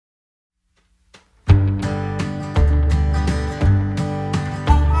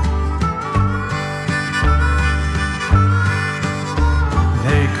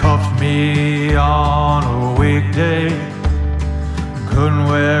me on a weekday. Couldn't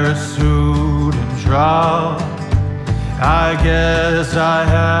wear a suit and drop. I guess I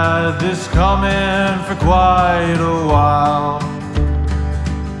had this coming for quite a while.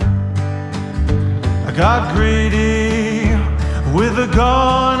 I got greedy with a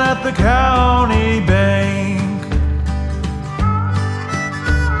gun at the county bank.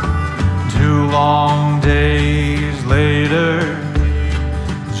 2 long days later,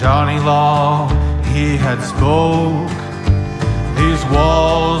 Johnny Law, he had spoke. These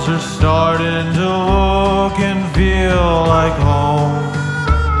walls are starting to look and feel like home.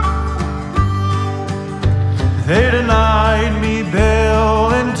 They denied me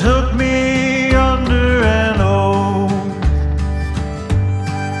bail and took me under an oath.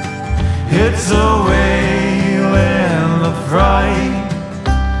 It's the wail and the fright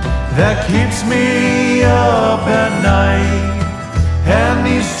that keeps me up at night. And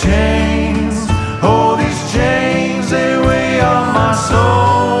these chains, oh these chains, they weigh on my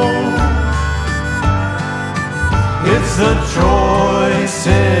soul. It's the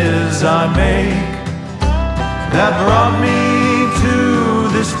choices I make that brought me to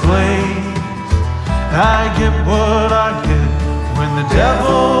this place. I get what I get when the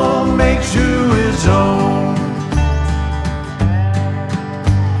devil makes you his own.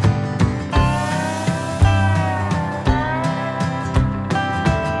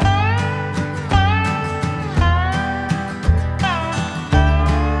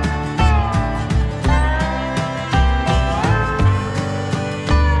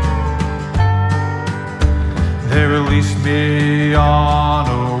 They released me on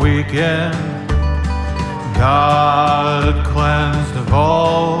a weekend, God cleansed of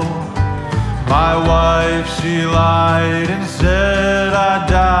all. My wife, she lied and said I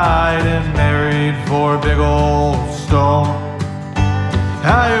died and married for a big old stone.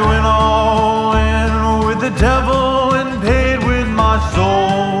 I went all in with the devil and paid with my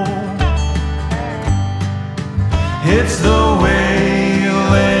soul. It's the wail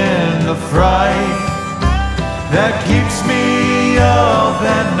and the fright that keeps me up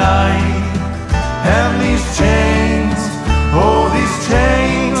at night. And these chains, oh these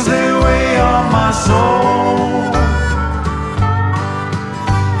chains, they weigh on my soul.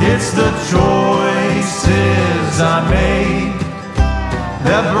 It's the choices I made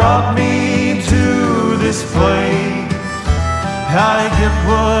that brought me to this place. I get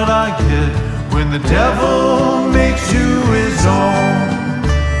what I get when the devil makes you his own.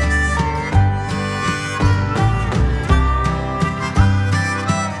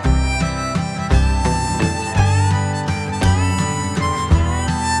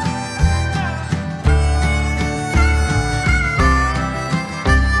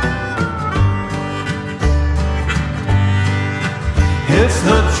 It's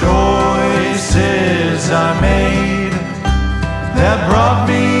the choices I made that brought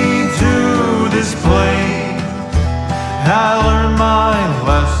me